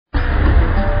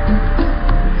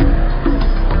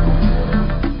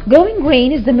Going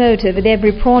green is the motto with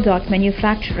every product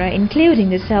manufacturer, including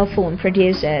the cell phone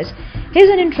producers. Here's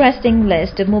an interesting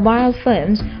list of mobile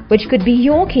phones which could be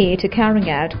your key to carrying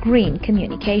out green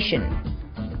communication.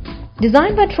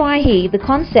 Designed by Tri-Heat, the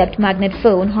concept magnet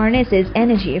phone harnesses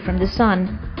energy from the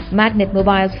sun. Magnet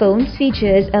mobile phones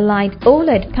features a light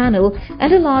OLED panel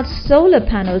and a large solar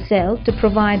panel cell to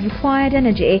provide required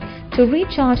energy to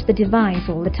recharge the device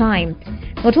all the time.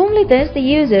 Not only this, the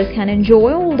users can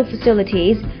enjoy all the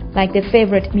facilities like their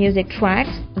favorite music tracks,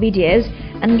 videos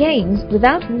and games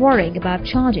without worrying about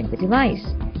charging the device.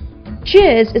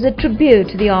 Cheers is a tribute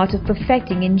to the art of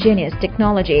perfecting ingenious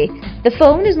technology. The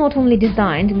phone is not only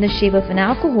designed in the shape of an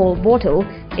alcohol bottle,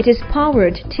 it is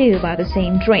powered too by the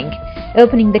same drink.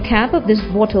 Opening the cap of this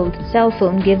bottled cell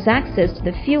phone gives access to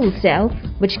the fuel cell,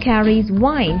 which carries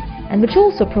wine and which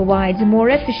also provides a more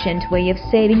efficient way of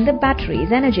saving the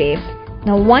battery's energy.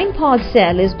 Now, wine-powered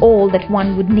cell is all that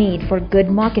one would need for good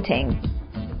marketing.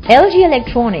 LG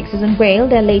Electronics has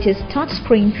unveiled their latest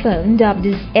touchscreen phone dubbed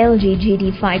as LG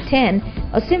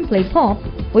GT510 or simply Pop,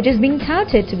 which is being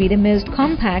touted to be the most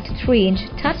compact 3-inch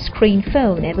touchscreen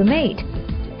phone ever made.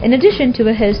 In addition to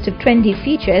a host of trendy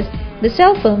features, the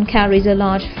cell phone carries a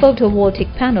large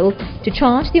photovoltaic panel to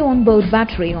charge the onboard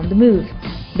battery on the move.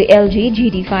 The LG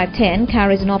GT510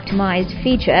 carries an optimized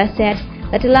feature set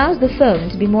that allows the phone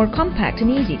to be more compact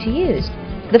and easy to use.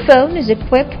 The phone is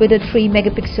equipped with a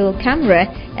 3-megapixel camera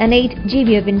and 8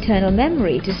 GB of internal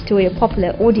memory to store your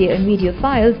popular audio and video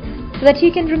files so that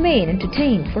you can remain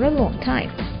entertained for a long time.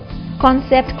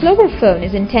 Concept Clover phone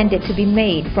is intended to be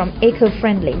made from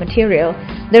eco-friendly material.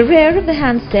 The rear of the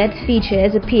handset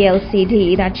features a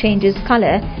PLCD that changes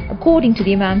color according to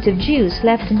the amount of juice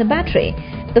left in the battery.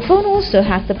 The phone also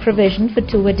has the provision for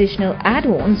 2 additional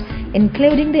add-ons,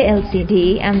 including the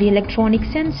LCD and the electronic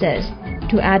sensors.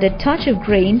 To add a touch of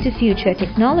green to future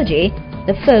technology,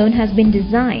 the phone has been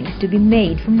designed to be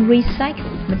made from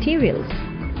recycled materials.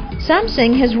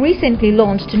 Samsung has recently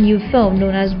launched a new phone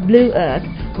known as Blue Earth,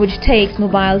 which takes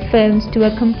mobile phones to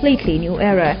a completely new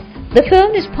era. The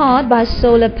phone is powered by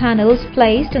solar panels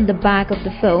placed on the back of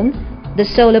the phone. The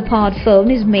solar-powered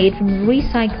phone is made from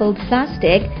recycled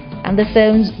plastic, and the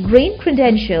phone's green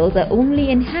credentials are only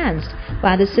enhanced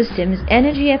by the system's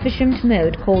energy-efficient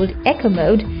mode called Eco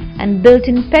Mode and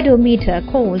built-in pedometer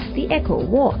called the Eco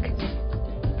Walk.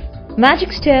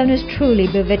 Magic Stone is truly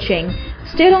bewitching.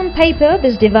 Still on paper,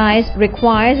 this device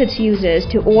requires its users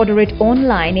to order it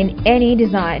online in any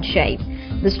desired shape.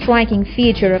 The striking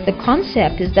feature of the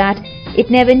concept is that it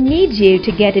never needs you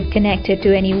to get it connected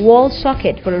to any wall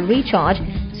socket for a recharge,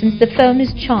 since the phone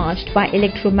is charged by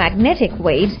electromagnetic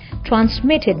waves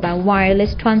transmitted by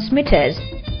wireless transmitters.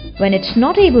 When it's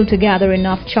not able to gather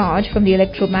enough charge from the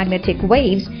electromagnetic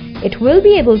waves, it will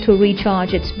be able to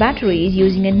recharge its batteries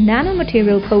using a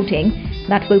nanomaterial coating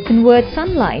that will convert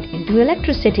sunlight into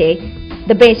electricity.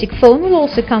 The basic phone will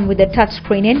also come with a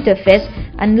touchscreen interface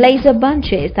and laser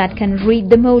bunches that can read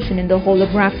the motion in the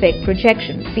holographic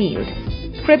projection field.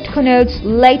 Crypt connotes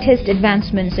latest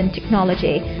advancements in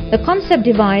technology. The concept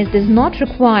device does not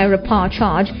require a power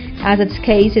charge, as its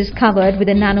case is covered with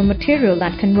a nanomaterial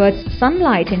that converts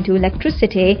sunlight into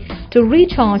electricity to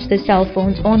recharge the cell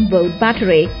phone's onboard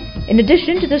battery. In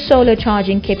addition to the solar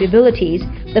charging capabilities,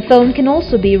 the phone can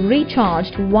also be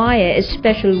recharged via a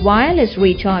special wireless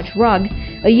recharge rug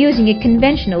or using a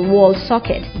conventional wall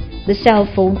socket. The cell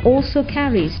phone also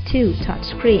carries 2 touch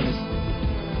screens.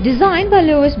 Designed by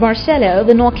Louis Barcelo,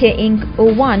 the Nokia Ink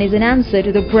 01 is an answer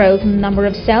to the growth in the number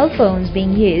of cell phones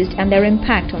being used and their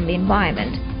impact on the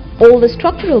environment. All the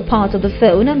structural parts of the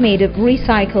phone are made of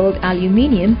recycled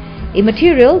aluminium, a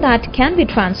material that can be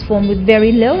transformed with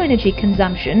very low energy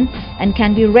consumption and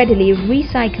can be readily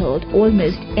recycled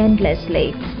almost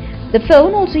endlessly. The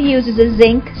phone also uses a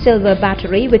zinc-silver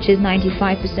battery, which is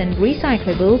 95%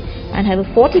 recyclable and have a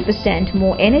 40%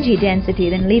 more energy density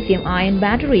than lithium-ion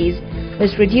batteries.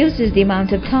 This reduces the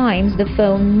amount of times the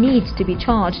phone needs to be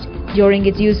charged during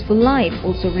its useful life,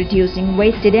 also reducing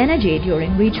wasted energy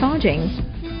during recharging.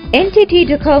 NTT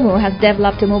Docomo has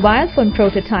developed a mobile phone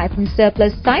prototype from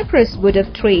surplus cypress wood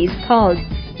of trees culled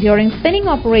during thinning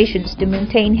operations to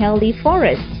maintain healthy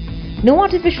forests. No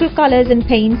artificial colors and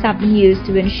paints have been used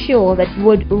to ensure that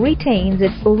wood retains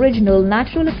its original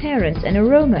natural appearance and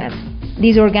aroma.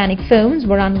 These organic phones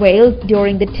were unveiled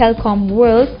during the Telecom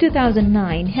World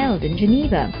 2009 held in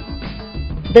Geneva.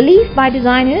 The Leaf by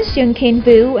designers Seung-Kin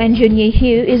Wu and Junye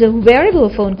Hugh is a wearable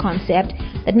phone concept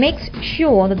that makes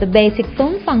sure that the basic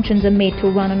phone functions are made to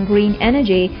run on green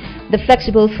energy. The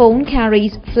flexible phone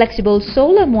carries flexible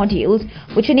solar modules,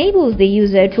 which enables the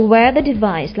user to wear the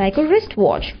device like a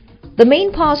wristwatch. The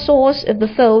main power source of the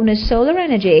phone is solar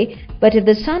energy, but if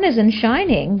the sun isn't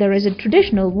shining, there is a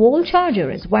traditional wall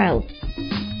charger as well.